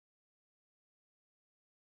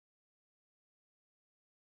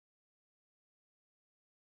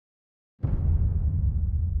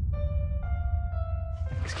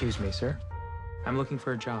Excuse me, sir. I'm looking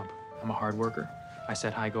for a job. I'm a hard worker. I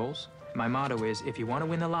set high goals. My motto is, if you want to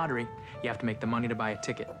win the lottery, you have to make the money to buy a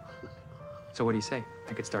ticket. So what do you say?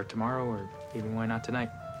 I could start tomorrow, or even why not tonight?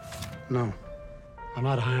 No, I'm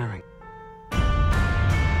not hiring.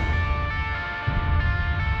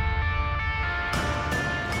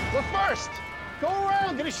 Well, first, go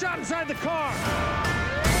around, get a shot inside the car.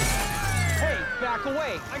 Hey, back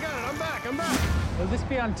away. I got it, I'm back. Will this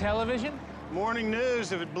be on television? Morning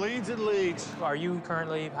news, if it bleeds, it leads. Are you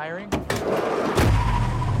currently hiring?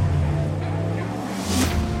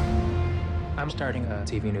 I'm starting a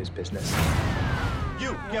TV news business.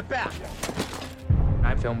 You, get back.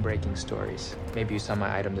 I film breaking stories. Maybe you saw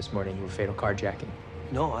my item this morning, you were fatal carjacking.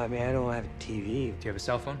 No, I mean, I don't have a TV. Do you have a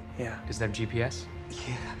cell phone? Yeah. Does it have GPS?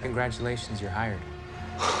 Yeah. Congratulations, you're hired.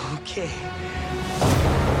 Okay.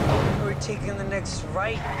 We're taking the next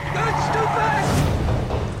right. That's too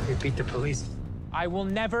fast! You beat the police. I will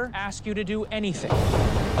never ask you to do anything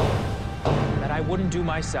that I wouldn't do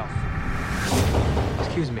myself.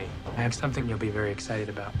 Excuse me, I have something you'll be very excited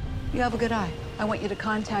about. You have a good eye. I want you to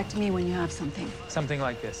contact me when you have something. Something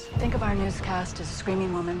like this. Think of our newscast as a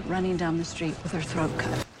screaming woman running down the street with her throat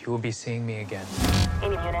cut. You will be seeing me again.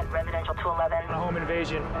 Any unit, residential 211. A home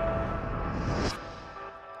invasion.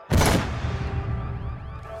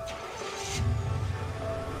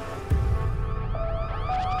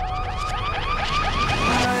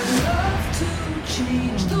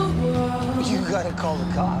 You gotta call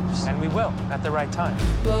the cops. And we will, at the right time.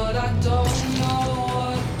 But I don't know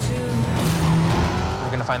what to.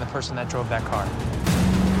 We're gonna find the person that drove that car.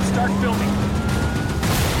 Start filming.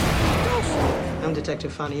 I'm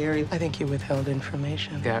Detective Fanieri. I think you withheld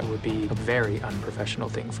information. That would be a very unprofessional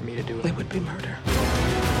thing for me to do. It would be murder.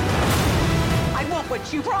 I want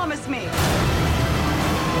what you promised me.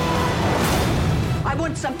 I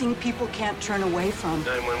want something people can't turn away from.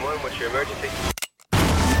 911, what's your emergency?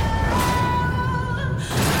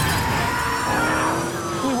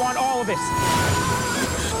 We want all of it.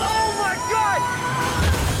 Oh my God!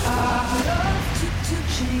 I love to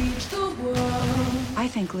change the world. I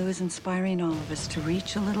think Lou is inspiring all of us to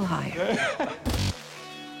reach a little higher.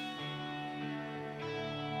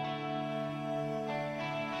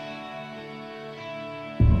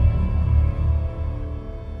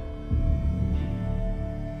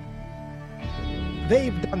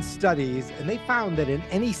 They've done studies, and they found that in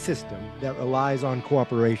any system that relies on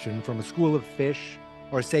cooperation, from a school of fish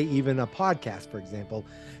or, say, even a podcast, for example,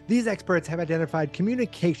 these experts have identified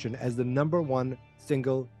communication as the #1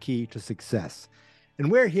 single key to success. And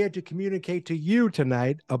we're here to communicate to you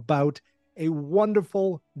tonight about a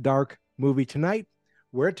wonderful dark movie. Tonight,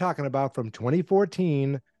 we're talking about, from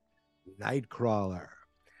 2014, Nightcrawler.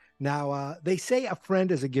 Now, they say a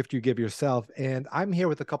friend is a gift you give yourself, and I'm here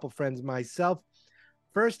with a couple friends myself.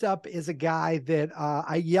 First up is a guy that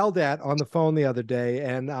I yelled at on the phone the other day,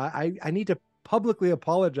 and I need to publicly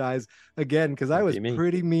apologize again because I was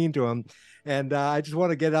pretty mean to him. And I just want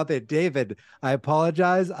to get out there. David, I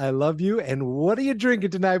apologize. I love you. And what are you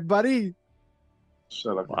drinking tonight, buddy?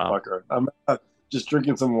 Shut up, you fucker. I'm just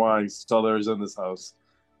drinking some wine. So there's in this house.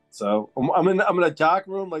 So I'm in a dark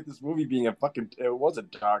room, like this movie being it was a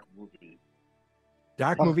dark movie.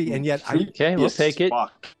 Dark movie, and yet okay, we'll take it.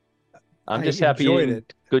 I'm just happy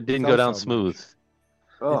it didn't go down smooth.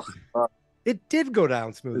 It did go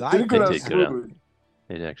down smooth. It did go down smooth.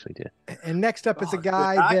 It actually did. And next up is a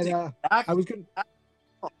guy that I was going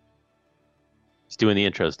to... He's doing the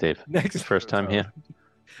intros, Dave. Next, first time here.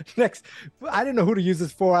 Next, I didn't know who to use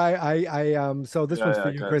this for. So this one's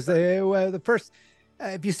for you, Chris. The first,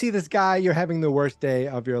 if you see this guy, you're having the worst day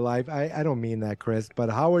of your life. I don't mean that, Chris, but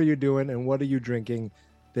how are you doing, and what are you drinking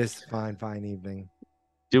this fine evening?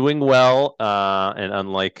 Doing well, and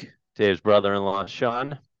unlike Dave's brother-in-law,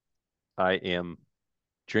 Sean, I am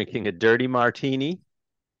drinking a dirty martini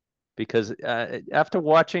because after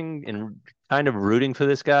watching and kind of rooting for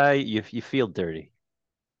this guy, you feel dirty.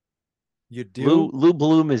 You do? Lou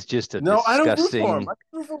Bloom is just disgusting... I don't root for him.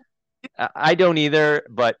 I don't either,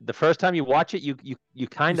 but the first time you watch it, you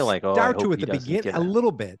kind of like, start to at the beginning a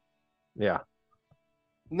little bit. Yeah.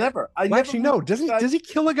 Never. Actually, no. Does he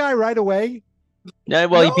kill a guy right away? Yeah,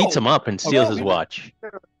 well, he beats him up and steals his watch.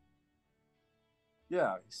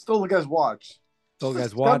 Yeah, he stole the guy's watch. Stole the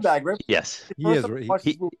guy's watch? Right? Yes.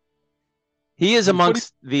 He is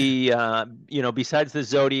amongst the, besides the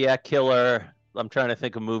Zodiac Killer, I'm trying to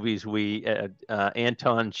think of movies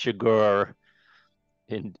Anton Chigurh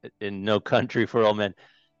in No Country for Old Men.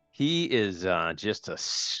 He is just a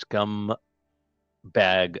scum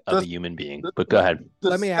bag of a human being. But go ahead.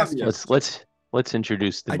 Let me ask you. Let's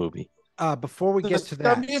introduce the movie. Before we get to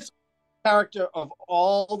that, character of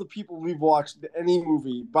all the people we've watched in any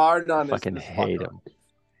movie, bar none. I fucking hate him.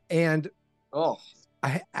 And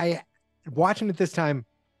I watching it this time.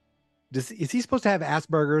 Is he supposed to have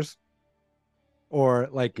Asperger's or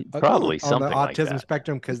like probably on something the like autism that.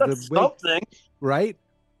 spectrum? Because something, right?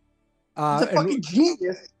 He's a fucking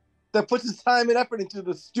genius that puts his time and effort into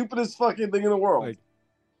the stupidest fucking thing in the world. Like,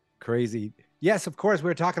 crazy. Yes, of course.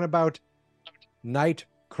 We're talking about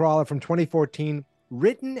Nightcrawler from 2014,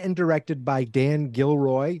 written and directed by Dan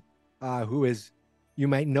Gilroy, who is, you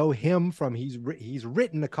might know him from, he's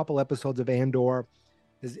written a couple episodes of Andor,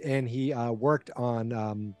 and he worked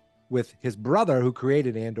on with his brother who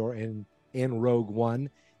created Andor in Rogue One,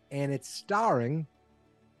 and it's starring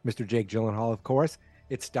Mr. Jake Gyllenhaal, of course.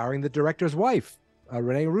 It's starring the director's wife,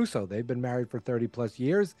 Renee Russo. They've been married for 30 plus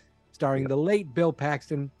years, starring the late Bill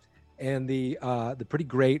Paxton and the pretty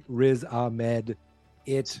great Riz Ahmed.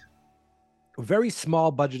 It's a very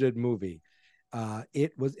small budgeted movie.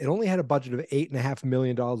 It only had a budget of $8.5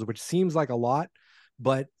 million, which seems like a lot.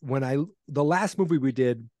 But the last movie we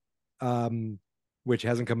did, which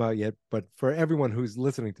hasn't come out yet, but for everyone who's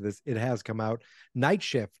listening to this, it has come out. Night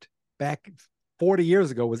Shift, back 40 years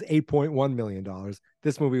ago, was $8.1 million.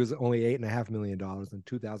 This movie was only $8.5 million in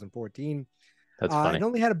 2014. That's funny. It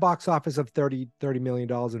only had a box office of $30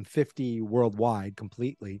 million and 50 worldwide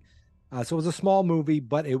completely. So it was a small movie,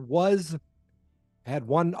 but it had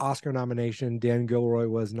one Oscar nomination. Dan Gilroy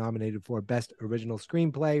was nominated for Best Original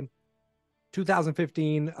Screenplay.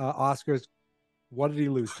 2015 Oscars. What did he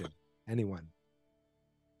lose to? Anyone?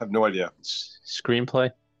 I have no idea. Screenplay.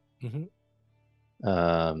 Mm-hmm.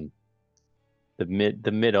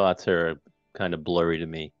 The mid-aughts are kind of blurry to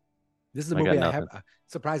me. This is a movie I have.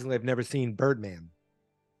 Surprisingly, I've never seen. Birdman.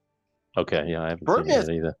 Okay, yeah, I haven't seen that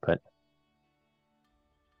either. But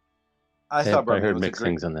I heard mixed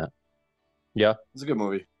things on that. Yeah, it's a good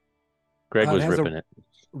movie. Greg was ripping it.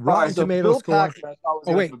 Rotten Tomatoes score. Oh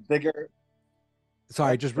wait, bigger.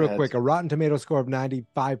 Sorry, just real quick. A Rotten Tomatoes score of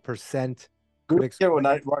 95%. Critics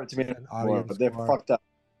Rotten Tomatoes, but they're fucked up.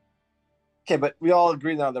 Okay, but we all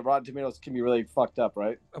agree now that Rotten Tomatoes can be really fucked up,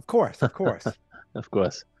 right? Of course. Of course.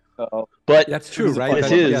 So, but that's true, right?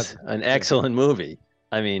 This is an excellent movie.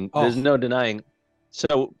 I mean, there's no denying.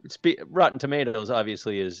 So Rotten Tomatoes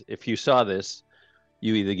obviously is, if you saw this,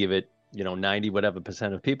 you either give it, 90 whatever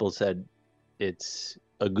percent of people said it's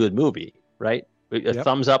a good movie, right? A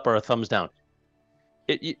thumbs up or a thumbs down.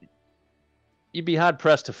 You'd be hard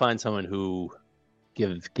pressed to find someone who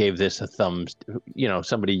gave this a thumbs,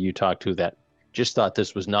 somebody you talked to that just thought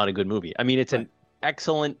this was not a good movie. I mean, it's an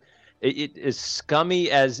excellent. It is scummy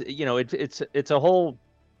as it's a whole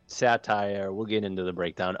satire. We'll get into the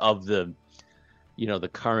breakdown of the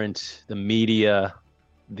media,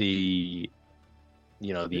 the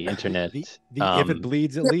internet. If it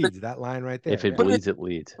bleeds, it leads. That line right there. If it bleeds, it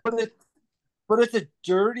leads. But it's a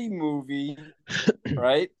dirty movie,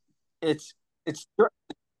 right? It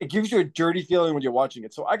gives you a dirty feeling when you're watching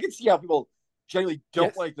it. So I can see how people generally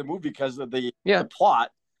don't like the movie because of the plot,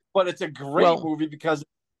 but it's a great movie because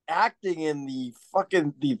acting in the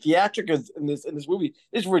theatrics in this movie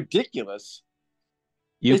is ridiculous.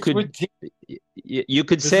 You could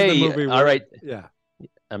say, all right. Yeah.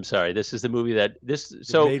 I'm sorry. This is the movie that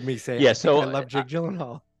made me say. Yeah. I love Jake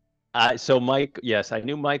Gyllenhaal. So Mike, yes, I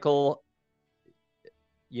knew Michael.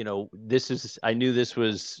 I knew this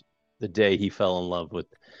was the day he fell in love with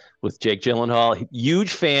Jake Gyllenhaal.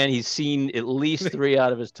 Huge fan. He's seen at least 3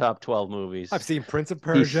 out of his top 12 movies. I've seen Prince of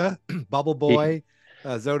Persia, Bubble Boy,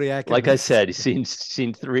 Zodiac. Like I said, he's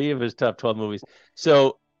seen 3 of his top 12 movies.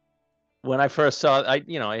 So when I first saw it,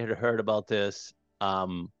 I had heard about this,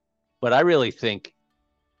 but I really think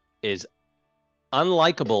is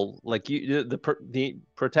unlikable. Like the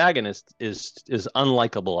protagonist is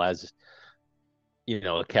unlikable as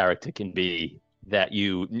a character can be. That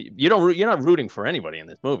you're not rooting for anybody in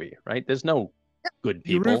this movie, right? There's no good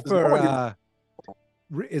people. You root for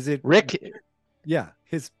is it Rick? Yeah,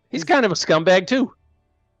 he's kind of a scumbag too.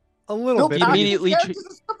 A little bit. Immediately.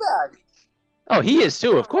 Oh, he is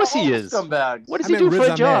too. Of course he is. Scumbag. What does he do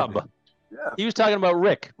for a job? Yeah. He was talking about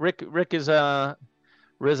Rick. Rick is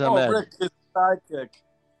Riz Ahmed. Rick is sidekick.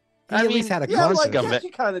 He at least had a scumbag. You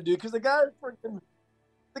kind of do because the guy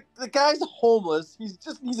the guy's homeless. He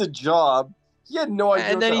needs a job. He had no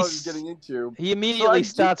idea what he was getting into. He immediately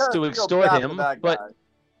starts to extort him, but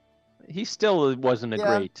he still wasn't a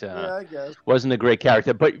great wasn't a great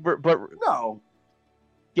character. But no.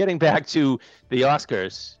 Getting back to the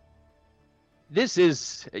Oscars, this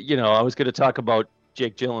is I was going to talk about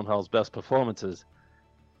Jake Gyllenhaal's best performances.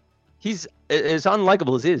 He's as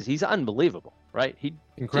unlikable as is. He's unbelievable, right? He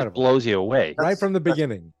incredible, just blows you away right from the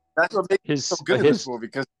beginning. That's what makes it so good in this movie,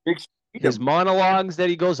 because it makes his monologues that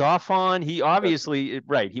he goes off on. He obviously,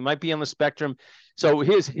 right, he might be on the spectrum. So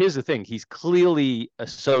here's the thing. He's clearly a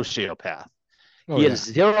sociopath. He has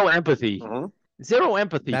zero empathy. Zero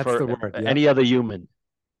empathy for any other human.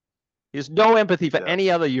 He has no empathy for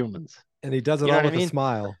any other humans. And he does it all with a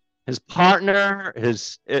smile. His partner,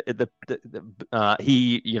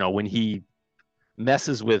 he, you know, when he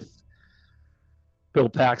messes with Bill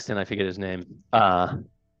Paxton, I forget his name,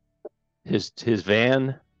 his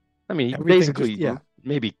van. I mean, he basically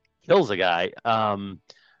maybe kills a guy.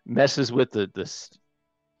 Messes with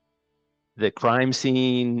the crime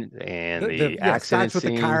scene and the accident starts with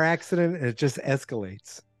scene. the car accident, and it just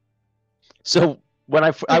escalates. So when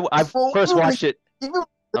I first watched it,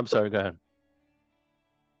 I'm sorry, go ahead.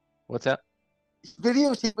 What's that?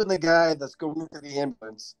 Videotaping the guy that's going to the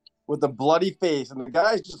ambulance with a bloody face, and the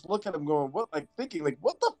guys just look at him going, what, like thinking, like,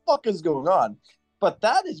 what the fuck is going on? But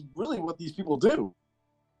that is really what these people do.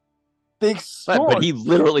 They but he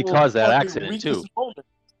literally caused that accident too. Moment.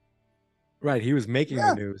 Right, he was making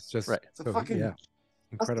the news. Just right. So fucking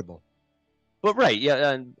incredible. But right,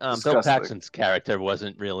 yeah, and Bill Paxton's character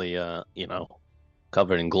wasn't really, you know,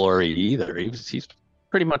 covered in glory either. He's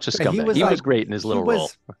pretty much a scumbag. He was great in his little role.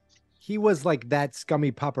 He was like that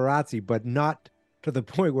scummy paparazzi, but not to the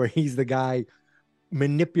point where he's the guy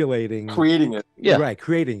manipulating, creating it. Yeah, right,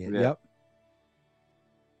 creating it. Yeah. Yep.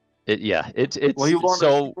 It's well, he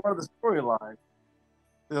wanted the storyline.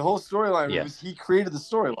 The whole storyline was he created the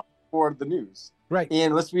storyline for the news. Right.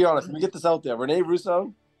 And let's be honest, let me get this out there. Renee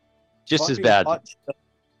Russo, just as bad.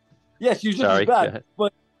 Yeah, she was just as bad,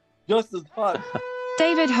 but just as hot.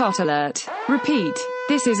 David Hot Alert. Repeat.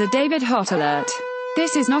 This is a David Hot Alert.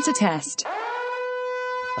 This is not a test.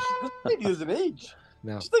 This lady is an age.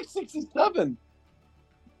 No. She's like 67.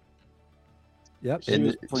 Yep.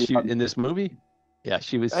 In this movie? Yeah,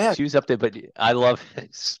 she was up there, but I love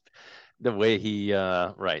the way he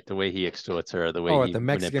the way he extorts her, the way he at the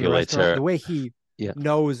Mexican manipulates restaurant, her. the way he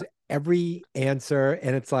knows every answer,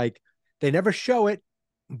 and it's like they never show it,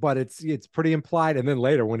 but it's pretty implied. And then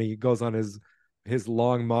later when he goes on his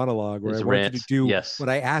long monologue where I want you to do what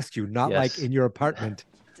I asked you, not like in your apartment.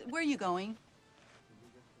 Where are you going?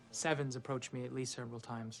 Sevens approached me at least several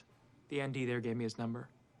times. The ND there gave me his number.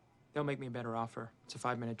 They'll make me a better offer. It's a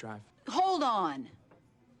 5-minute drive. Hold on.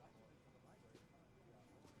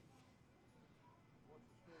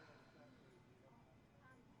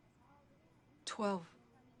 $12.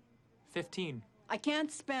 15. I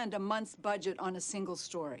can't spend a month's budget on a single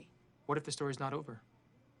story. What if the story's not over?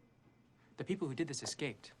 The people who did this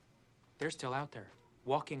escaped. They're still out there,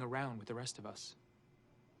 walking around with the rest of us.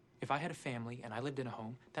 If I had a family and I lived in a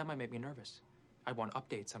home, that might make me nervous. I'd want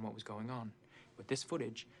updates on what was going on. With this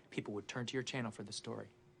footage, people would turn to your channel for the story.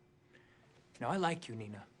 Now, I like you,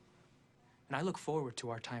 Nina, and I look forward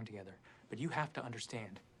to our time together, but you have to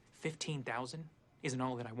understand, 15,000 isn't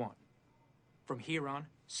all that I want. From here on,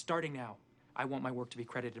 starting now, I want my work to be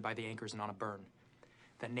credited by the anchors and on a burn.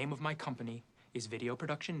 The name of my company is Video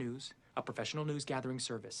Production News, a professional news gathering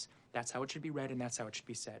service. That's how it should be read, and that's how it should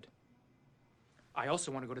be said. I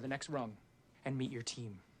also want to go to the next rung and meet your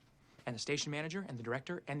team, and the station manager and the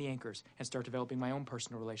director and the anchors, and start developing my own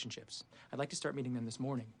personal relationships. I'd like to start meeting them this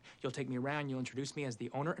morning. You'll take me around, you'll introduce me as the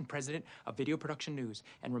owner and president of Video Production News,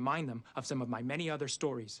 and remind them of some of my many other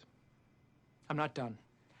stories. I'm not done.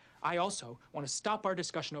 I also want to stop our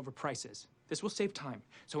discussion over prices. This will save time.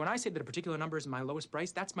 So when I say that a particular number is my lowest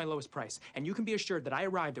price, that's my lowest price. And you can be assured that I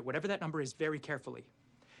arrived at whatever that number is very carefully.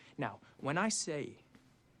 Now, when I say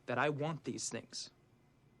that I want these things,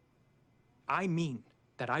 I mean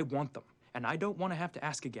that I want them. And I don't want to have to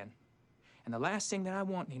ask again. And the last thing that I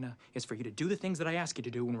want, Nina, is for you to do the things that I ask you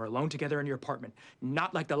to do when we're alone together in your apartment.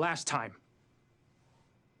 Not like the last time.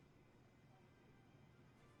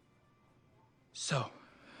 So,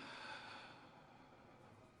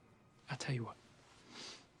 I'll tell you what.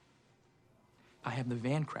 I have the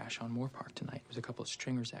van crash on Moore Park tonight. There's a couple of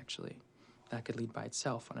stringers, actually. That could lead by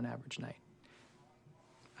itself on an average night.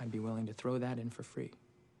 I'd be willing to throw that in for free.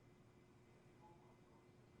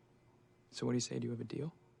 So what do you say? Do you have a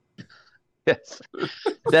deal? Yes.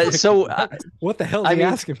 That's so. What the hell are you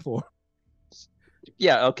asking for?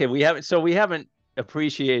 Yeah. Okay. We haven't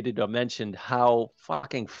appreciated or mentioned how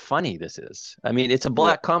fucking funny this is. I mean, it's a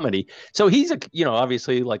black comedy. So he's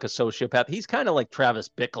obviously like a sociopath. He's kind of like Travis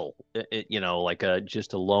Bickle, like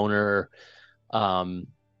just a loner.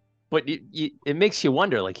 But it makes you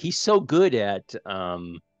wonder, like, he's so good at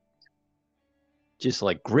just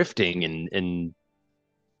like grifting and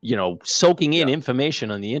soaking in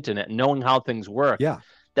information on the internet and knowing how things work. Yeah.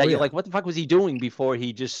 That you're like, what the fuck was he doing before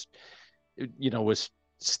he just, was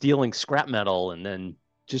stealing scrap metal and then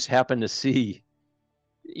just happened to see,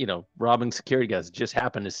 robbing security guards, just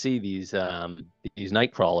happened to see these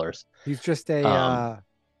Nightcrawlers. He's just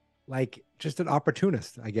just an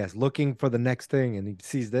opportunist, I guess, looking for the next thing, and he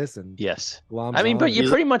sees this and yes. gloms I mean, on. but you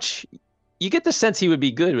pretty much you get the sense he would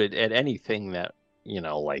be good at anything that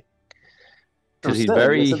because he's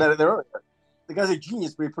very. I said that earlier. The guy's a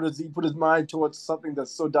genius, but he put his mind towards something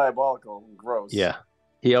that's so diabolical and gross. Yeah,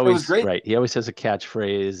 he always great. right. He always has a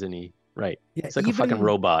catchphrase, and Yeah, it's like a fucking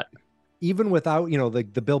robot. Even without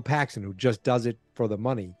the Bill Paxton who just does it for the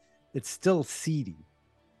money, it's still seedy.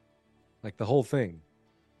 Like the whole thing.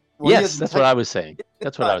 Well, yes, that's what I was saying.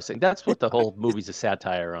 That's what I was saying. That's what the whole movie's a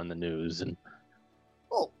satire on the news. And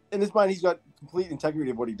well, in his mind, he's got complete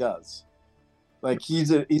integrity of what he does. Like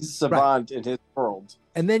he's a savant in his world.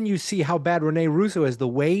 And then you see how bad Renee Russo is. The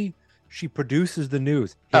way she produces the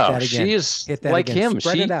news. Hit that again. She is Hit that like again. him.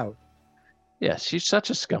 Spread it out. Yeah, she's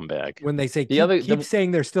such a scumbag. When they say keep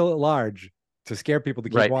saying they're still at large to scare people to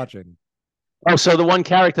keep watching. Oh, so the one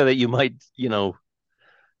character that you might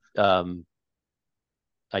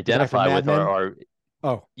identify with or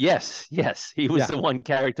yes, he was the one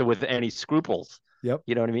character with any scruples. Yep.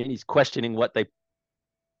 You know what I mean? He's questioning what they.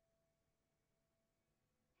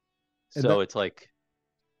 So it's like.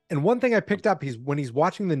 And one thing I picked up, when he's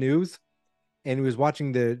watching the news, and he was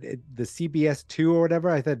watching the CBS 2 or whatever.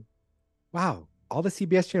 I said, "Wow, all the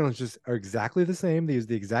CBS channels just are exactly the same. They use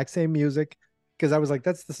the exact same music." Because I was like,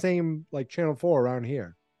 "That's the same like Channel 4 around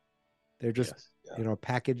here. They're just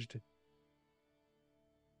packaged."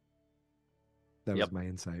 That was my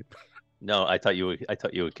insight. No, I thought you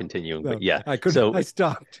were continuing, but yeah, I couldn't. So I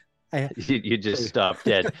stopped. You just stopped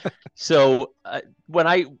dead. So when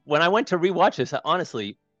I went to rewatch this,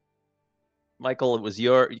 honestly, Michael, it was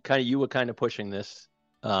you were kind of pushing this,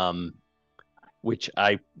 which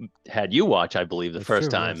I had you watch, I believe, the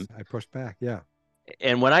first time. Yes. I pushed back, yeah.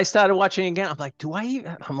 And when I started watching again,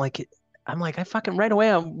 I'm like, I fucking right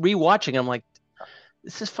away I'm rewatching. I'm like,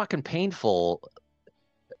 this is fucking painful.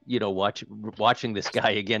 Watching this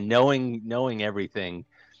guy again, knowing everything,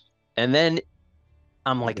 and then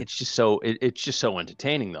I'm like, it's just so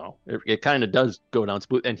entertaining though. It kind of does go down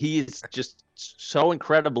smooth, and he is just so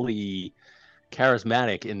incredibly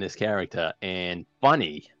charismatic in this character and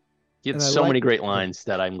funny. He had so many great lines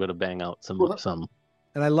that I'm going to bang out some.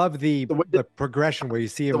 And I love the progression where you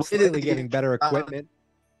see him slightly getting better equipment.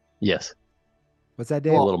 Yes. What's that,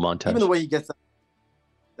 Dave? A little montage. Even the way he gets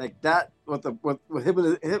like that with him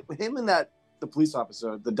and the police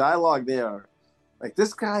officer, the dialogue there, like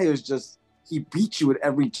this guy is just he beats you at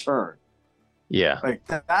every turn. Yeah. Like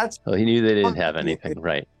that's. Well, he knew they didn't have anything,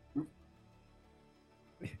 right?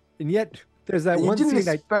 And yet there's that one scene. You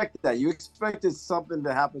didn't expect that. You expected something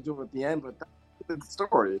to happen to him at the end, but that's the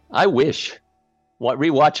story. I wish.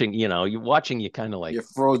 Rewatching, you kind of like your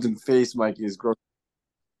frozen face, Mikey, is gross.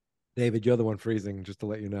 David, you're the one freezing, just to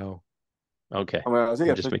let you know. Okay. I'm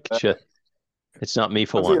just making sure it's not me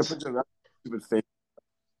for once. I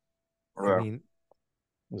mean,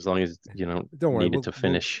 as long as don't worry, need it to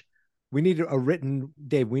finish. We need a written,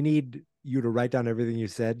 Dave. We need you to write down everything you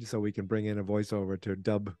said so we can bring in a voiceover to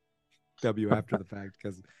dub you after the fact,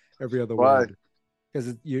 because every other word.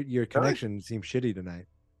 Because your connection seems shitty tonight.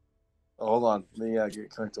 Oh, hold on, let me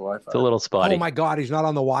get connected to Wi-Fi. It's a little spotty. Oh my God, he's not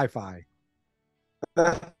on the Wi-Fi.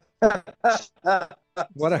 What a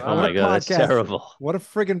God, that's terrible. What a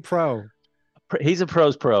friggin' pro. He's a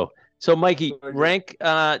pro's pro. So Mikey, rank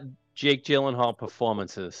Jake Gyllenhaal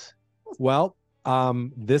performances. Well,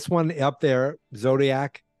 this one up there,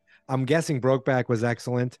 Zodiac. I'm guessing Brokeback was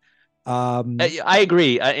excellent. I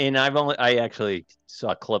agree, and I actually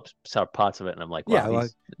saw parts of it, and I'm like, wow,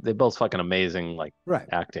 they're both fucking amazing,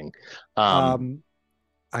 acting. I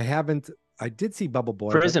did see Bubble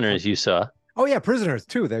Boy. Prisoners, you saw. Oh yeah, Prisoners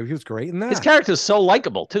too. He was great in that. His character is so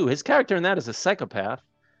likable too. His character in that is a psychopath,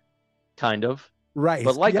 kind of. Right,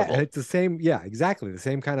 but likable. Yeah, it's the same. Yeah, exactly the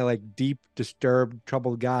same kind of like deep, disturbed,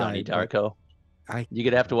 troubled guy. Donnie Darko. You're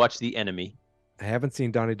gonna have to watch The Enemy. I haven't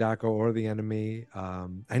seen Donnie Darko or The Enemy.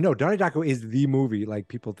 I know Donnie Darko is the movie like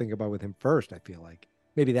people think about with him first. I feel like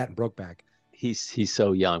maybe that and Brokeback. He's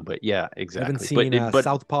so young, but yeah, exactly. I haven't seen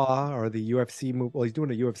Southpaw or the UFC movie. Well, he's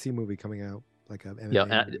doing a UFC movie coming out, like a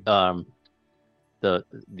MMA movie. The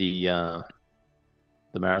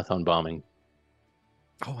marathon bombing.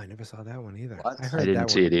 Oh, I never saw that one either. I didn't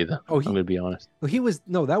see it either. I'm gonna be honest. Well,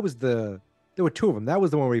 there were two of them. That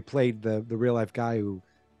was the one where he played the real life guy who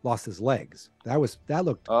lost his legs. That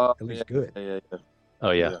looked at least good. Yeah.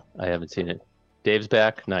 Oh yeah, I haven't seen it. Dave's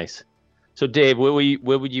back. Nice. So Dave, where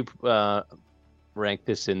would you rank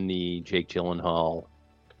this in the Jake Gyllenhaal?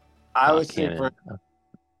 I would say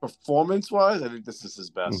performance-wise, I think this is his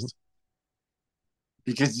best.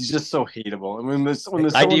 Because he's just so hateable. And when there's someone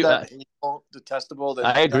that hateful, detestable, then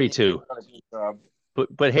I agree too.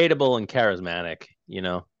 But hateable and charismatic, you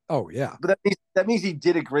know. Oh yeah. But that means he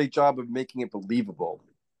did a great job of making it believable.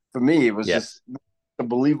 For me, it was just a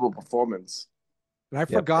believable performance. And I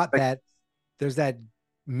forgot that there's that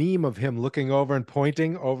meme of him looking over and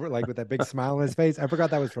pointing over, like with that big smile on his face. I forgot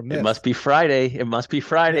that was from this. It must be Friday. It must be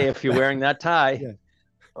Friday if you're wearing that tie. Yeah.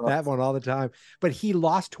 That one all the time. But he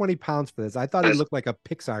lost 20 pounds for this. I thought he looked like a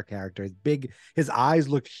Pixar character. His eyes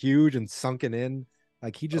looked huge and sunken in.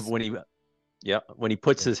 Like he just when he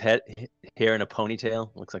puts his hair in a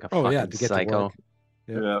ponytail, looks like a fucking psycho.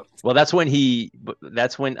 Yeah. Well, does he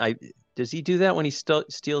do that when he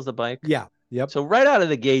steals the bike? Yeah. Yep. So right out of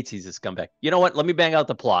the gates, he's a scumbag. You know what? Let me bang out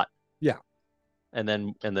the plot. Yeah. And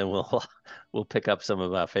then we'll pick up some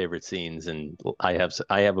of our favorite scenes, and I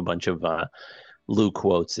have a bunch of Lou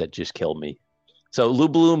quotes that just killed me. So Lou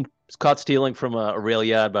Bloom is caught stealing from a rail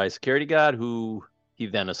yard by a security guard, who he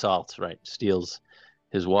then assaults. Right, steals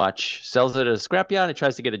his watch, sells it at a scrapyard, and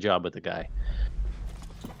tries to get a job with the guy.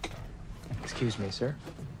 Excuse me, sir.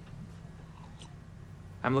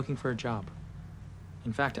 I'm looking for a job.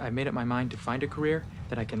 In fact, I've made up my mind to find a career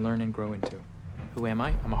that I can learn and grow into. Who am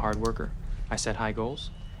I? I'm a hard worker. I set high goals,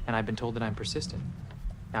 and I've been told that I'm persistent.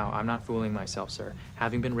 Now, I'm not fooling myself, sir.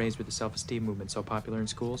 Having been raised with the self-esteem movement so popular in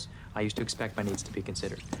schools, I used to expect my needs to be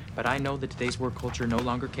considered. But I know that today's work culture no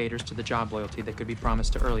longer caters to the job loyalty that could be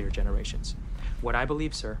promised to earlier generations. What I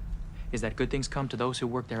believe, sir, is that good things come to those who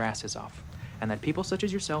work their asses off, and that people such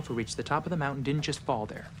as yourself who reached the top of the mountain didn't just fall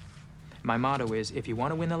there. My motto is, if you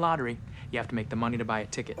want to win the lottery, you have to make the money to buy a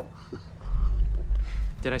ticket.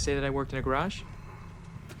 Did I say that I worked in a garage?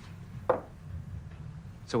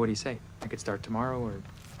 So what do you say? I could start tomorrow, or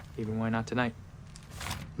even why not tonight?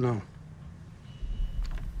 No.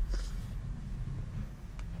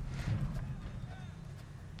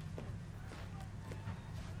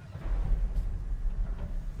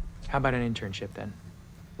 How about an internship then?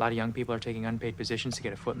 A lot of young people are taking unpaid positions to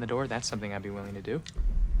get a foot in the door. That's something I'd be willing to do.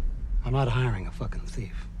 I'm not hiring a fucking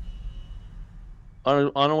thief.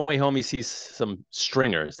 On our way home, he sees some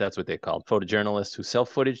stringers. That's what they call photojournalists who sell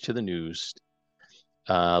footage to the news.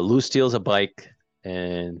 Lou steals a bike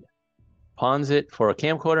and pawns it for a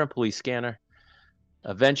camcorder and police scanner.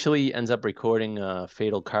 Eventually, he ends up recording a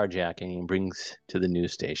fatal carjacking and brings to the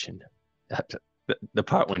news station. The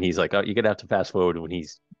part when he's like, "Oh, you're gonna have to fast forward," when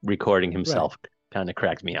he's recording himself, kind of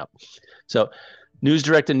cracked me up. So, news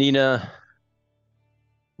director Nina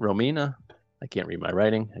Romina, I can't read my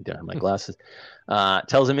writing, I don't have my glasses,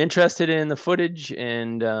 tells him interested in the footage,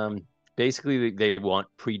 and basically they want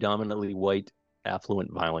predominantly white,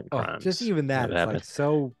 affluent, violent crimes. Just even that, it's like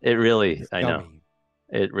so. It really, I know,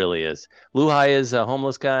 it really is. Lou hires a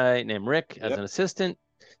homeless guy named Rick as an assistant.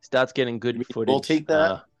 Starts getting good footage. We'll take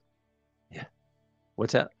that. Yeah.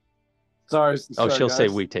 What's that? Sorry. Oh, she'll guys. say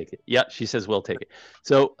we take it. Yeah, she says we'll take it.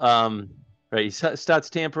 So, right, he starts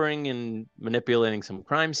tampering and manipulating some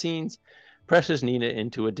crime scenes, pressures Nina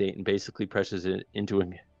into a date, and basically pressures her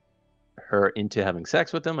into having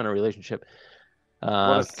sex with him in a relationship,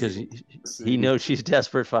 because he knows she's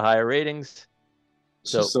desperate for higher ratings.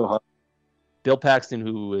 She's so hot. Bill Paxton,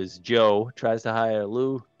 who is Joe, tries to hire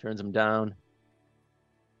Lou, turns him down,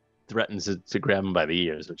 threatens to grab him by the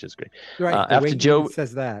ears, which is great. Right. After Joe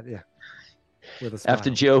says that, yeah.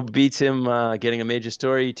 After Joe beats him getting a major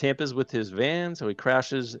story, he tampers with his van, so he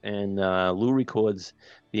crashes, and Lou records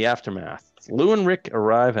the aftermath. Lou and Rick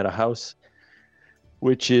arrive at a house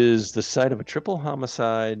which is the site of a triple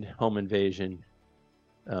homicide home invasion.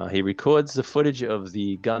 He records the footage of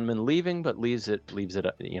the gunman leaving, but leaves it,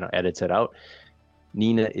 edits it out.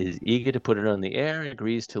 Nina is eager to put it on the air and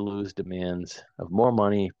agrees to Lou's demands of more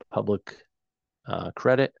money, public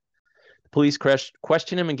credit. The police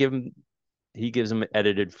question him and he gives him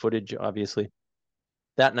edited footage, obviously.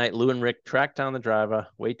 That night, Lou and Rick track down the driver,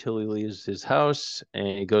 wait till he leaves his house,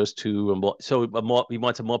 and he goes to he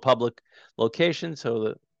wants a more public location so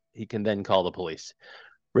that he can then call the police.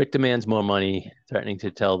 Rick demands more money, threatening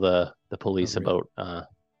to tell the police about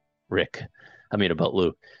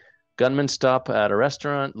Lou. Gunmen stop at a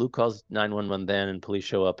restaurant. Lou calls 911 then, and police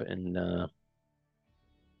show up, and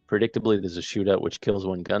predictably there's a shootout which kills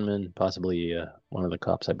one gunman, possibly one of the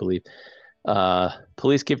cops, I believe.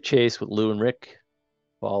 Police give chase with Lou and Rick.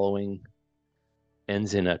 Following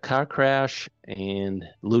ends in a car crash, and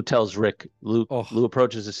Lou tells Rick. Lou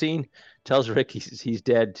approaches the scene, tells Rick he's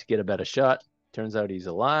dead to get a better shot. Turns out he's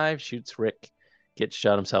alive. Shoots Rick, gets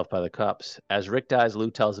shot himself by the cops. As Rick dies,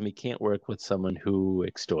 Lou tells him he can't work with someone who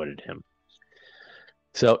extorted him.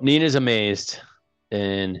 So Nina's amazed.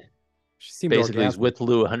 And She seemed basically he's orgasmic. with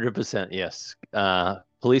Lou 100%. Yes.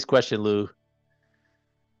 Police question Lou.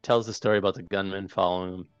 Tells the story about the gunman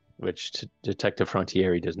following him, which Detective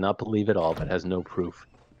Frontieri does not believe at all, but has no proof.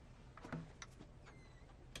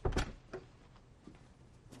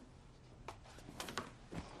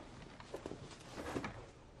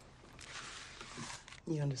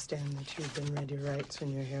 You understand that you've been read your rights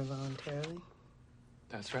when you're here voluntarily?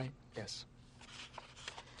 That's right, yes.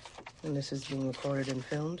 And this is being recorded and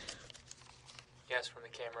filmed? Yes, from the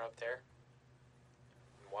camera up there.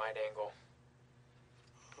 Wide angle.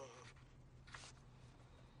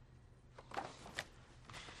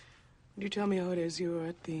 Would you tell me how it is you were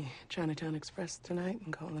at the Chinatown Express tonight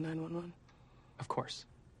and call the 911? Of course.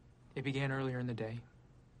 It began earlier in the day.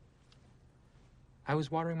 I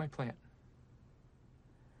was watering my plant.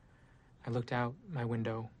 I looked out my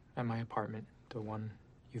window at my apartment, the one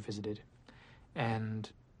you visited, and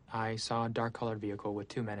I saw a dark-colored vehicle with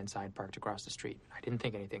 2 men inside parked across the street. I didn't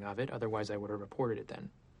think anything of it, otherwise I would have reported it then.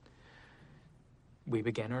 We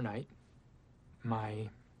began our night. My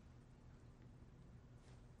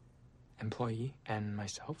employee and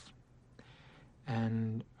myself.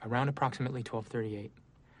 And around approximately 12:38,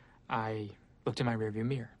 I looked in my rearview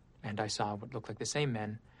mirror, and I saw what looked like the same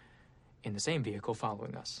men in the same vehicle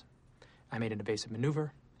following us. I made an evasive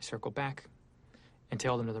maneuver, circled back, and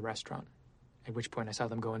tailed them to the restaurant, at which point I saw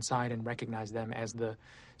them go inside and recognized them as the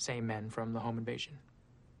same men from the home invasion.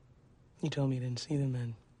 You told me you didn't see the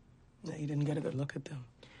men. That you didn't get a good look at them.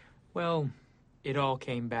 Well, it all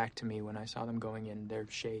came back to me when I saw them going in, their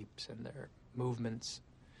shapes and their movements.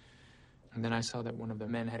 And then I saw that one of the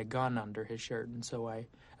men had a gun under his shirt, and so I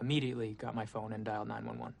immediately got my phone and dialed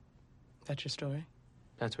 911. That's your story?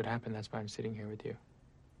 That's what happened. That's why I'm sitting here with you.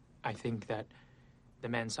 I think that the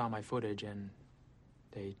men saw my footage and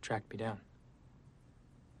they tracked me down.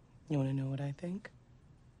 You want to know what I think?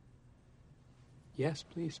 Yes,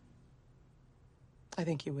 please. I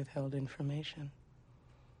think you withheld information.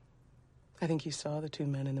 I think you saw the 2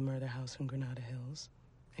 men in the murder house in Granada Hills,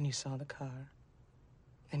 and you saw the car,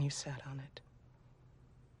 and you sat on it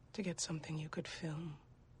to get something you could film.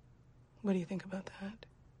 What do you think about that?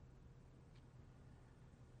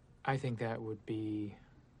 I think that would be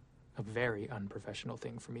a very unprofessional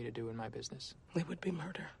thing for me to do in my business. It would be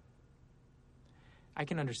murder. I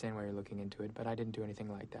can understand why you're looking into it, but I didn't do anything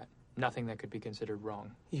like that. Nothing that could be considered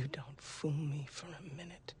wrong. You don't fool me for a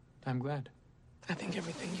minute. I'm glad. I think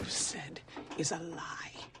everything you said is a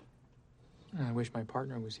lie. I wish my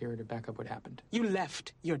partner was here to back up what happened. You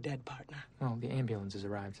left your dead partner. Well, the ambulance has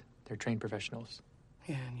arrived. They're trained professionals.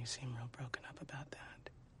 Yeah, and you seem real broken up about that.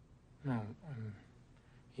 No,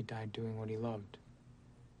 he died doing what he loved.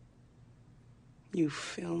 You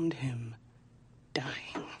filmed him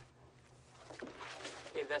dying.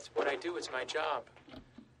 Hey, that's what I do. It's my job.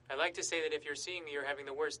 I like to say that if you're seeing me, you're having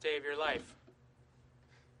the worst day of your life.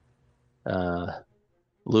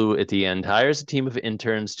 Lou, at the end, hires a team of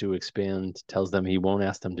interns to expand, tells them he won't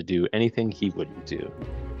ask them to do anything he wouldn't do.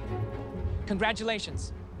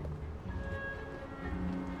 Congratulations.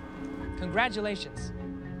 Congratulations.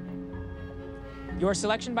 Your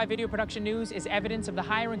selection by Video Production News is evidence of the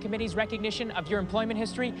hiring committee's recognition of your employment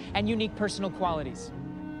history and unique personal qualities.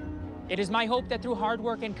 It is my hope that through hard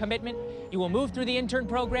work and commitment, you will move through the intern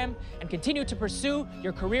program and continue to pursue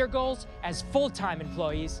your career goals as full-time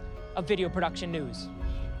employees of Video Production News.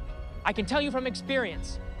 I can tell you from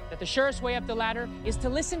experience that the surest way up the ladder is to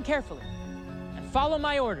listen carefully and follow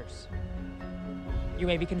my orders. You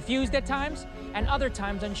may be confused at times and other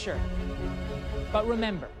times unsure. But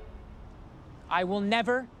remember, I will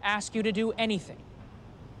never ask you to do anything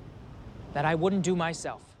that I wouldn't do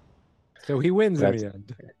myself. So he wins in the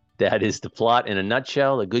end. That is the plot in a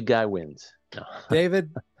nutshell. The good guy wins. No.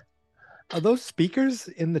 David, are those speakers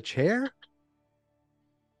in the chair?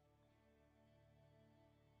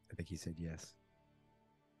 I think he said yes.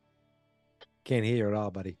 Can't hear you at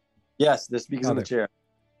all, buddy. Yes, the speakers in the chair.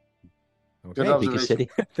 Okay. Good observation.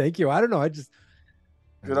 Thank you. I don't know.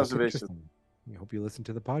 Good observation. I hope you listen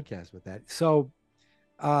to the podcast with that. So,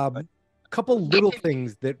 a couple little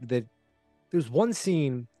things that there's one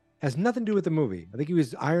scene has nothing to do with the movie. I think he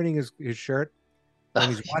was ironing his shirt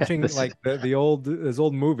and he's watching like his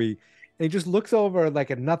old movie, and he just looks over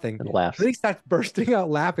like at nothing and laughs. Then he starts bursting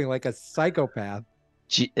out laughing like a psychopath.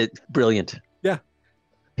 It's brilliant. Yeah,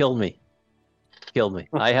 killed me.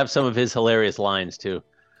 I have some of his hilarious lines too.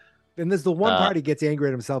 And there's the one part he gets angry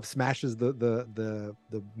at himself, smashes the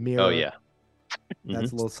mirror. Oh yeah,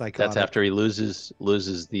 that's a little psychotic. That's after he loses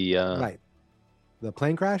the right, the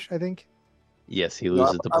plane crash, I think. Yes, he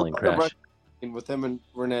loses the plane crash. With him and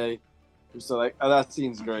Renee, so like that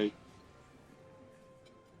scene's great.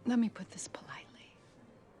 Let me put this politely.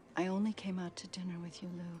 I only came out to dinner with you,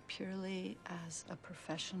 Lou, purely as a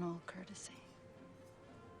professional courtesy.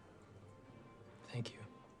 Thank you.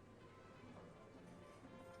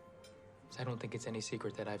 I don't think it's any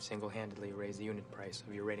secret that I've single-handedly raised the unit price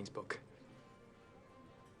of your ratings book.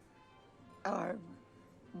 Our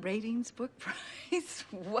ratings book price?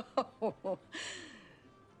 Whoa.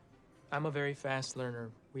 I'm a very fast learner.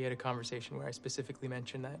 We had a conversation where I specifically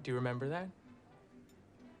mentioned that. Do you remember that?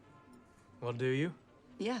 Well, do you?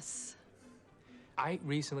 Yes. I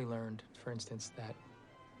recently learned, for instance, that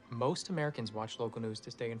most Americans watch local news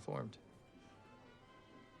to stay informed.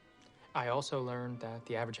 I also learned that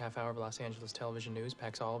the average half hour of Los Angeles television news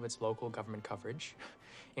packs all of its local government coverage,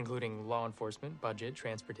 including law enforcement, budget,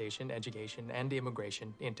 transportation, education, and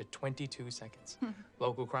immigration, into 22 seconds.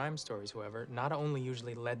 Local crime stories, however, not only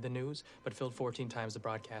usually led the news, but filled 14 times the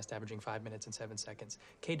broadcast, averaging 5 minutes and 7 seconds.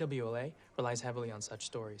 KWLA relies heavily on such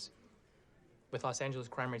stories. With Los Angeles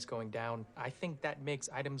crime rates going down, I think that makes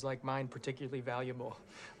items like mine particularly valuable,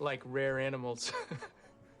 like rare animals.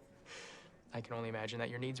 I can only imagine that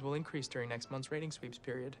your needs will increase during next month's rating sweeps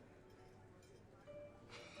period.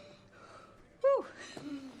 Whew.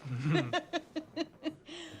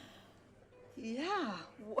 Yeah,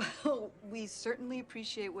 well, we certainly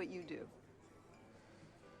appreciate what you do.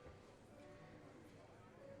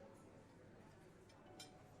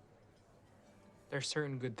 There's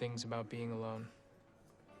certain good things about being alone.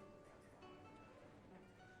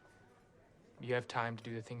 You have time to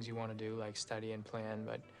do the things you want to do, like study and plan,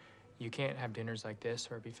 but you can't have dinners like this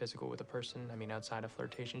or be physical with a person, outside of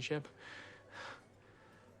flirtationship.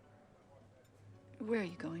 Where are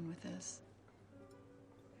you going with this?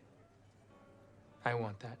 I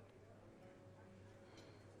want that.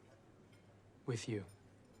 With you.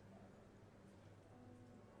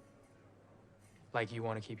 Like you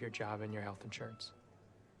want to keep your job and your health insurance.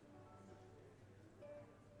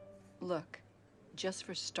 Look, just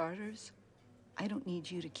for starters, I don't need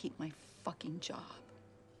you to keep my fucking job.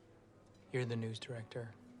 You're the news director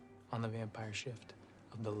on the vampire shift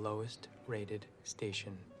of the lowest rated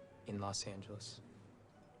station in Los Angeles.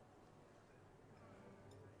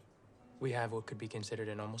 We have what could be considered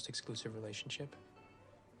an almost exclusive relationship.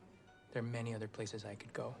 There are many other places I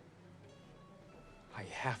could go. I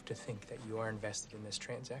have to think that you are invested in this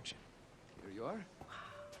transaction. Here you are.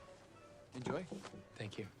 Enjoy.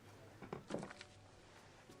 Thank you.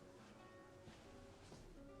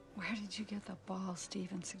 Where did you get the balls to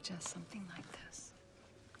even suggest something like this?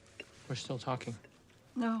 We're still talking.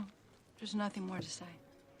 No, there's nothing more to say.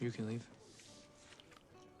 You can leave.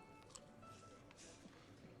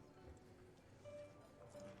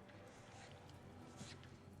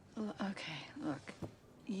 Okay, look,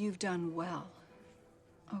 you've done well,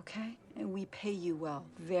 okay? And we pay you well,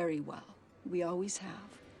 very well. We always have.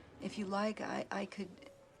 If you like, I could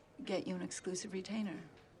get you an exclusive retainer.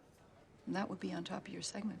 And that would be on top of your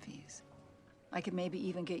segment fees. I could maybe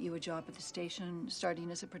even get you a job at the station,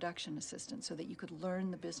 starting as a production assistant, so that you could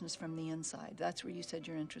learn the business from the inside. That's where you said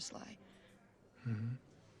your interests lie. Mm-hmm.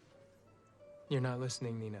 You're not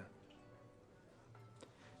listening, Nina.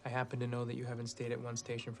 I happen to know that you haven't stayed at one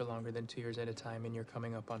station for longer than 2 years at a time, and you're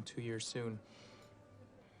coming up on 2 years soon.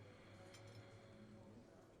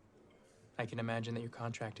 I can imagine that your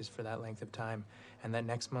contract is for that length of time, and that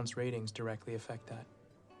next month's ratings directly affect that.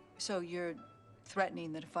 So you're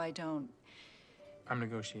threatening that if I don't... I'm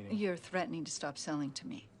negotiating. You're threatening to stop selling to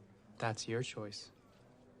me. That's your choice.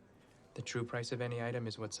 The true price of any item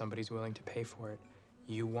is what somebody's willing to pay for it.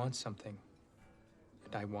 You want something,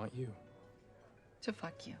 and I want you. So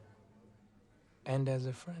fuck you. And as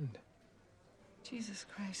a friend. Jesus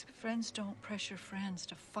Christ, friends don't pressure friends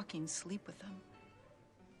to fucking sleep with them.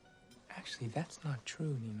 Actually, that's not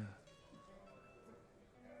true, Nina.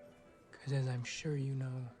 Because as I'm sure you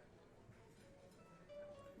know,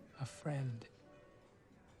 a friend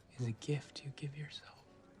is a gift you give yourself.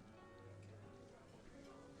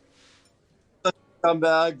 Come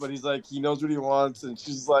back, but he's like, he knows what he wants, and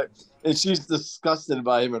she's disgusted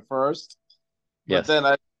by him at first. Yes.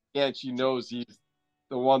 But then she knows he's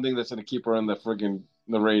the one thing that's going to keep her in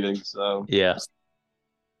the ratings. So yeah,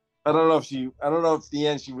 I don't know if at the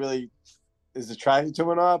end she really is attracted to him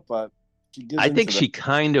or not, but she gives. I think she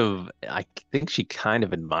kind of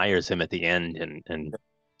admires him at the end, and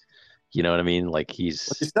you know what I mean. Like she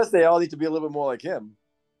says they all need to be a little bit more like him.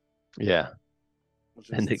 Yeah,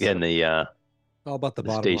 and again the all about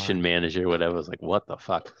the station line. manager, whatever, was like, what the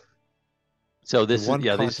fuck. So this is the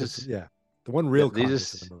one real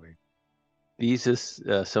conscious of the movie. These is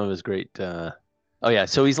some of his great.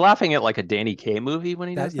 So he's laughing at like a Danny Kaye movie when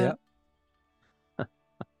he does that.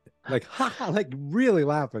 Like, ha, ha, like really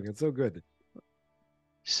laughing. It's so good.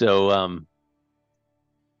 So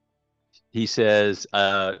he says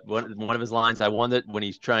one of his lines. I won that when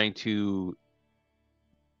he's trying to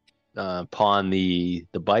pawn the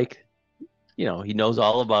bike. You know, he knows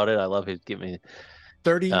all about it. I love his give me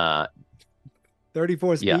 30,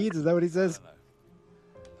 34 yeah. speeds. Is that what he says?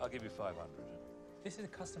 I'll give you 500. This is a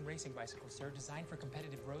custom racing bicycle, sir, designed for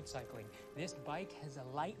competitive road cycling. This bike has a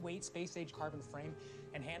lightweight space-age carbon frame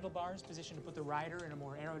and handlebars positioned to put the rider in a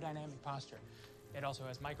more aerodynamic posture. It also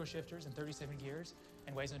has micro-shifters and 37 gears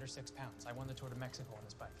and weighs under 6 pounds. I won the Tour de Mexico on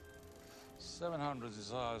this bike. 700 is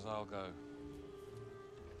as high as I'll go.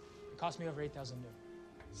 It cost me over 8,000 new.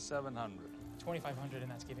 700. 2,500,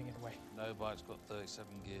 and that's giving it away. No bike's got 37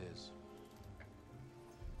 gears.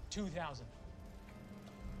 2,000.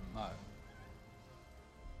 No,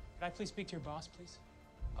 Could I please speak to your boss, please?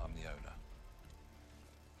 I'm the owner.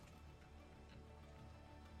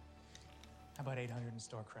 How about 800 in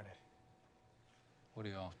store credit? What are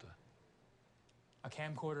you after? A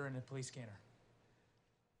camcorder and a police scanner.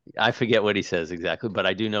 I forget what he says exactly, but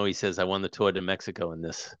I do know he says I won the Tour de Mexico in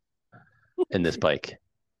this bike.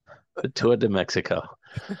 The Tour de Mexico.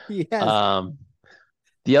 Yes.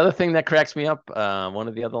 The other thing that cracks me up, one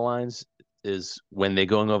of the other lines is when they're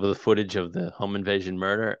going over the footage of the home invasion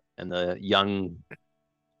murder, and the young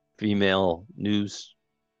female news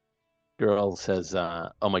girl says,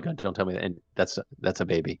 "Oh my God, don't tell me that." And that's a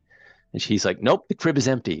baby. And she's like, "Nope, the crib is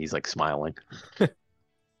empty." He's like smiling.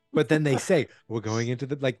 But then they say, we're going into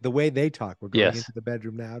the way they talk. We're going Yes. into the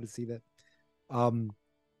bedroom now to see that.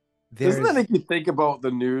 Doesn't that make you think about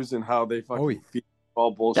the news and how they fucking feel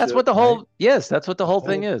all bullshit? That's what the whole right? that's what the whole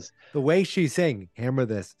thing is. The way she's saying, hammer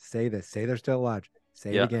this, say they're still alive,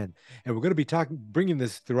 say it again. And we're going to be bringing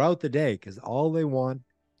this throughout the day because all they want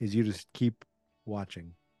is you to keep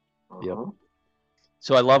watching. Yep.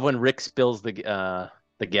 So I love when Rick spills the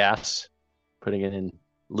gas, putting it in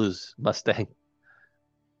Lou's Mustang.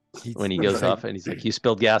 When he goes off and he's like, "You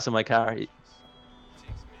spilled gas in my car."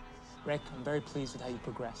 Rick, I'm very pleased with how you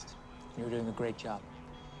progressed. You're doing a great job.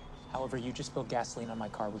 However, you just spilled gasoline on my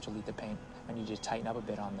car, which will lead to pain. I need you to tighten up a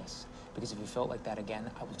bit on this. Because if you felt like that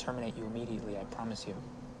again, I will terminate you immediately, I promise you.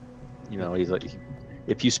 You know, he's like,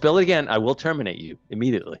 "If you spill it again, I will terminate you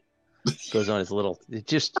immediately." Goes on his little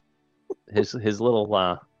his little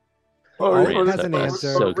Rick has an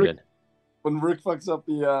answer. So good. When Rick fucks up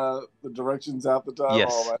the directions half the time.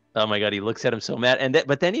 Yes. Oh my God, he looks at him so mad,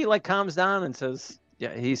 but then he like calms down and says,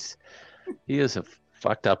 "Yeah, he is a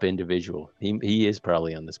fucked up individual. He is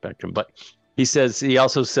probably on the spectrum." But he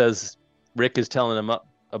also says Rick is telling him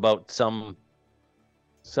about some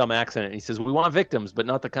accident. He says, "We want victims, but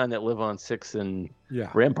not the kind that live on 6th and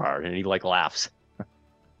Rampart." And he like laughs.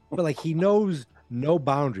 But like he knows no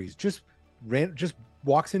boundaries. Just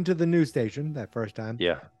walks into the news station that first time.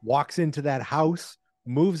 Yeah. Walks into that house,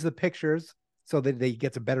 moves the pictures so that they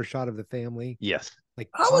gets a better shot of the family. Yes. Like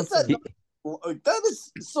how is that? That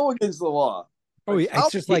is so against the law. Oh, it's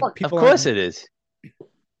just like people. Of course it is.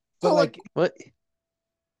 But like what?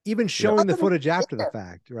 Even showing the footage after the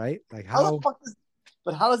fact, right? Like how?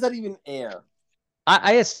 But how does that even air?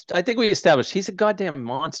 I think we established he's a goddamn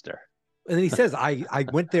monster. And then he says, "I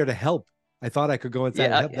went there to help. I thought I could go inside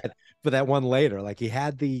and help that for that one later." Like he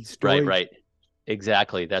had the story. Right.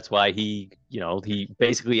 Exactly. That's why he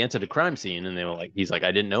basically entered a crime scene, and he's like,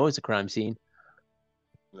 "I didn't know it was a crime scene."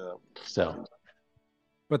 Yeah. So.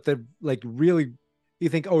 But the really, you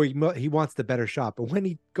think, oh, he wants the better shot. But when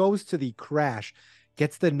he goes to the crash,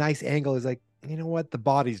 gets the nice angle, is like, you know what? The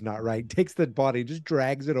body's not right. Takes the body, just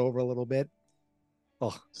drags it over a little bit.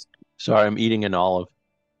 Oh, sorry, I'm eating an olive.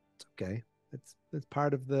 It's okay. That's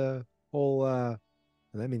part of the whole. I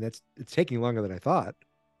mean, it's taking longer than I thought.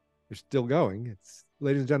 They're still going. It's,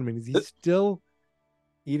 ladies and gentlemen, he's still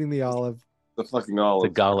eating the olive. The fucking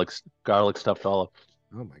olive. The garlic stuffed olive.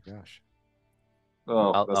 Oh my gosh.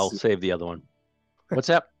 Oh, I'll save the other one. What's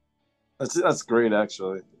that? That's great,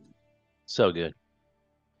 actually. So good.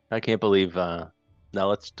 I can't believe. Now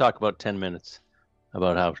let's talk about 10 minutes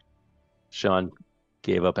about how Sean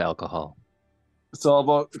gave up alcohol. It's all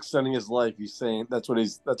about extending his life. He's saying that's what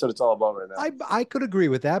it's all about right now. I could agree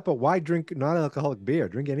with that, but why drink non-alcoholic beer?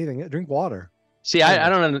 Drink anything. Drink water. See, I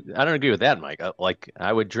don't agree with that, Mike.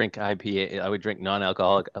 I would drink IPA. I would drink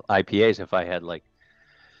non-alcoholic IPAs if I had like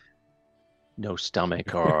no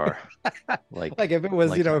stomach or like if it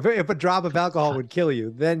was if a drop of alcohol would kill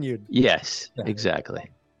you, then you'd. Yes,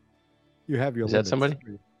 exactly. You have your. Is that somebody?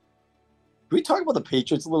 Can we talk about the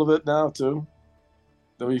Patriots a little bit now too?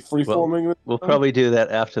 Are we free forming? We'll probably do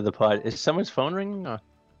that after the pod. Is someone's phone ringing? Or?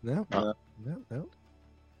 No.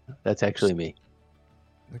 That's actually me.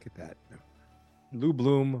 Look at that. Lou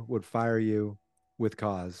Bloom would fire you with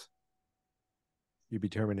cause. You'd be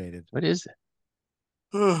terminated. What is it?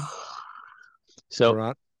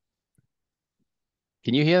 So,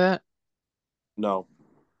 can you hear that? No.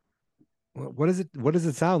 What is it? What does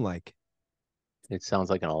it sound like? It sounds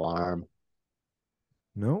like an alarm.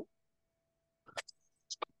 No.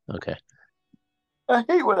 Okay. I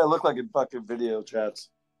hate what I look like in fucking video chats.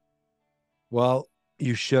 Well,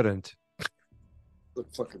 you shouldn't.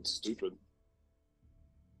 Look fucking stupid.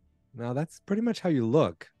 No, that's pretty much how you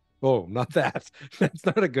look. Oh, not that. That's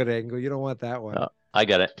not a good angle. You don't want that one. Oh, I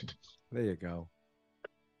got it. There you go.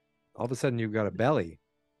 All of a sudden, you've got a belly.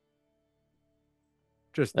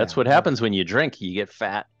 That's what happens when you drink. You get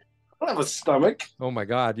fat. I don't have a stomach. Oh my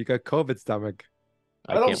God, you got COVID stomach.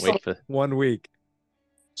 I can't wait for 1 week.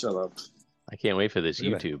 Shut up. I can't wait for this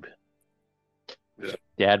Look at YouTube.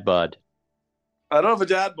 Dad bod. I don't have a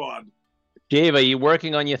dad bod. Dave, are you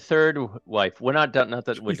working on your third wife? We're not done. Not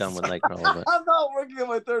that we're done with Nightcrawler. But I'm not working on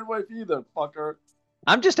my third wife either, fucker.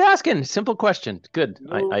 I'm just asking. Simple question. Good.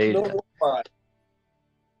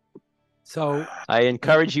 So I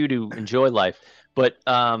encourage you to enjoy life. But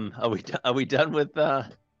are we done with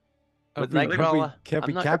Nightcrawler? Can't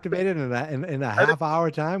be captivated in a half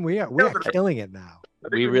hour time. We are killing it now.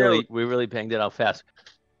 We really banged it out fast.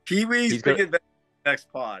 Pee-wee's big adventure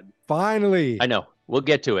next pod. Finally. I know. We'll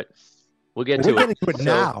get to it. We're getting to it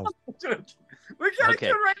now. We're getting to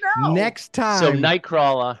it right now. Next time. So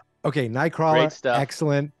Nightcrawler. Okay, Nightcrawler. Great stuff.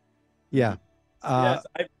 Excellent. Yeah. Yes,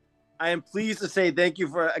 I am pleased to say thank you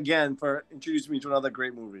for introducing me to another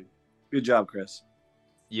great movie. Good job, Chris.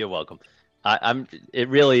 You're welcome. It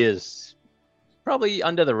really is probably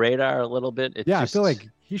under the radar a little bit. I feel like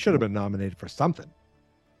he should have been nominated for something.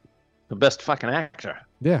 The best fucking actor.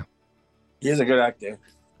 Yeah. He is a good actor.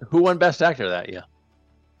 Who won best actor that year?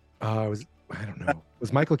 I don't know.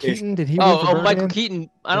 Was Michael Keaton? Did he win for Michael Birdman? Keaton.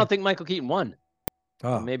 I don't think Michael Keaton won.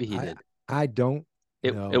 Oh, maybe he did. I don't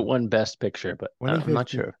know. It won Best Picture, but I'm not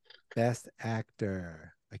sure. Best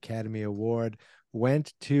Actor Academy Award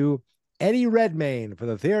went to Eddie Redmayne for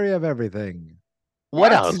The Theory of Everything.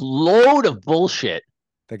 What a load of bullshit.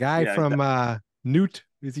 The guy from Newt.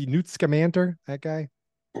 Is he Newt Scamander? That guy?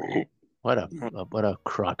 What a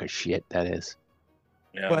crock of shit that is.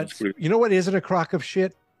 Yeah, but you know what isn't a crock of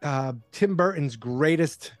shit? Tim Burton's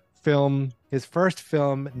greatest film, his first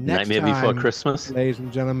film, Nightmare Before Christmas. Ladies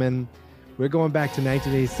and gentlemen, we're going back to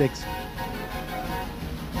 1986.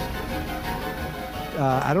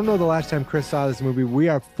 I don't know the last time Chris saw this movie. We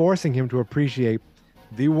are forcing him to appreciate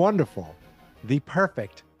the wonderful, the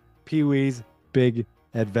perfect Pee-wee's Big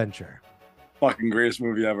Adventure. Fucking greatest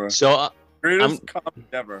movie ever. So greatest comedy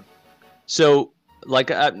ever. So,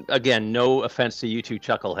 again, no offense to you two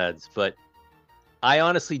chuckleheads, but I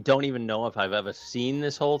honestly don't even know if I've ever seen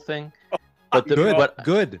this whole thing. But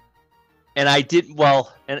good. And I did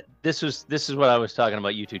and this is what I was talking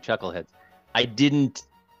about. You two chuckleheads. I didn't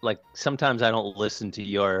sometimes I don't listen to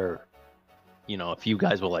your, if you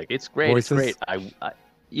guys were like, it's great, Voices. It's great.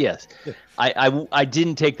 Yes, I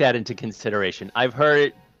didn't take that into consideration. I've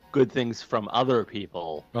heard good things from other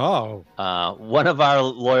people. Oh. One of our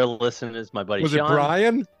loyal listeners, my buddy Was Sean. it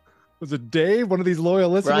Brian? Was it Dave? One of these loyal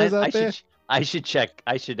listeners Brian, out there? I should check.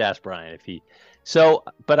 I should ask Brian if he. So,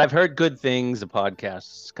 but I've heard good things. A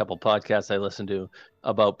couple podcasts I listened to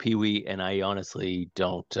about Pee-wee, and I honestly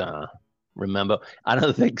don't remember. I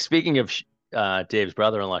don't think. Speaking of Dave's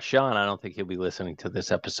brother-in-law, Sean, I don't think he'll be listening to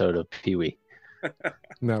this episode of Pee-wee.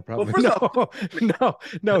 No, probably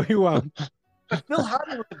no, he won't. Phil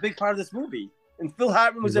Hartman was a big part of this movie, and Phil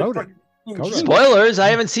Hartman was Spoilers! I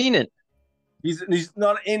haven't seen it. He's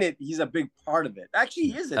not in it. He's a big part of it. Actually,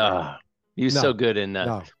 he is in it. He's so good in.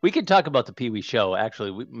 We could talk about the Pee-wee show.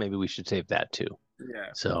 Actually, maybe we should save that too. Yeah.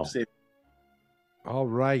 So. All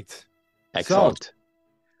right. Excellent. So,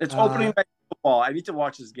 it's opening night football. I need to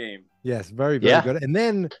watch this game. Yes, very good. And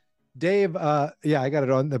then Dave, I got it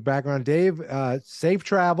on the background. Dave, safe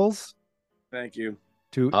travels. Thank you.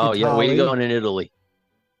 To Italy. Where are you going in Italy?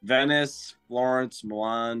 Venice, Florence,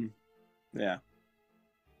 Milan. Yeah.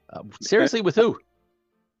 Seriously, with who?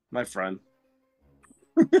 My friend.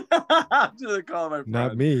 I'm just call my friend.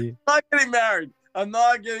 Not me. I'm not getting married. I'm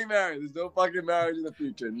not getting married. There's no fucking marriage in the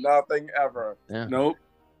future. Nothing ever. Yeah. Nope.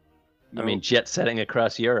 I mean, jet setting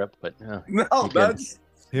across Europe, but no, that's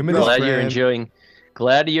him and glad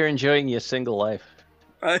you're enjoying your single life.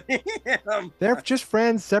 I am. They're just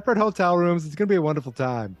friends, separate hotel rooms. It's gonna be a wonderful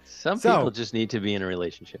time. Some people just need to be in a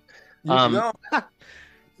relationship.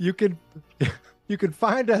 You could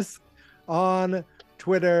find us on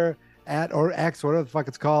Twitter at or X, whatever the fuck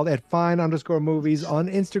it's called, at fine_movies, on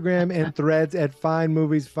Instagram and Threads at fine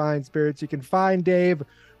movies, fine spirits. You can find Dave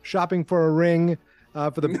shopping for a ring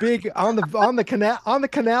for the big on the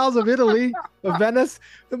canals of Italy, of Venice.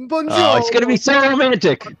 Bonjour. Oh, it's gonna be so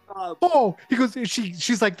romantic. Oh, he goes.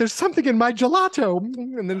 She's like, "There's something in my gelato,"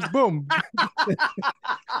 and then boom.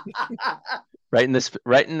 Right in the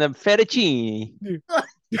fettuccine.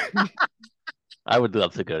 I would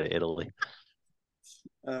love to go to Italy.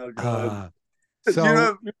 Oh god. So you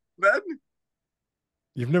know, Ben?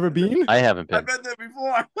 You've never been? I haven't been. I've been there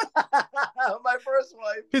before. My first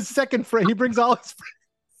wife. His second friend. He brings all his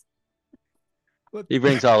friends. He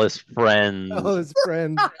brings all his friends. All his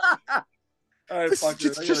friends. All right,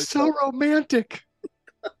 It's just so romantic.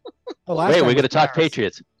 Wait, we're gonna talk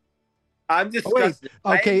Patriots. I'm disgusted.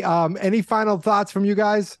 Okay. Any final thoughts from you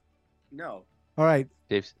guys? No. All right.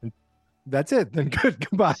 Dave. That's it. Then good.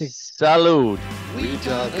 Goodbye. Salud. We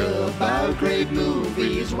talk about great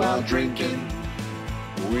movies while drinking.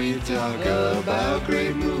 We talk about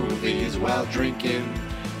great movies while drinking.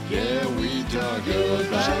 Yeah, we talk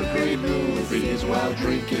about great movies while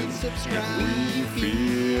drinking. And we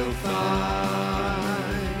feel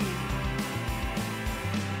fine.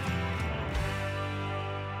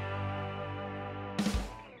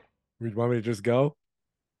 You want me to just go?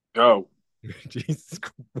 Go. Jesus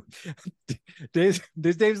Christ. Dave's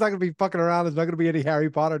not going to be fucking around. There's not going to be any Harry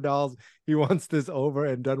Potter dolls. He wants this over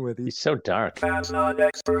and done with. He's so dark. Fans not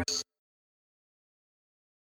experts.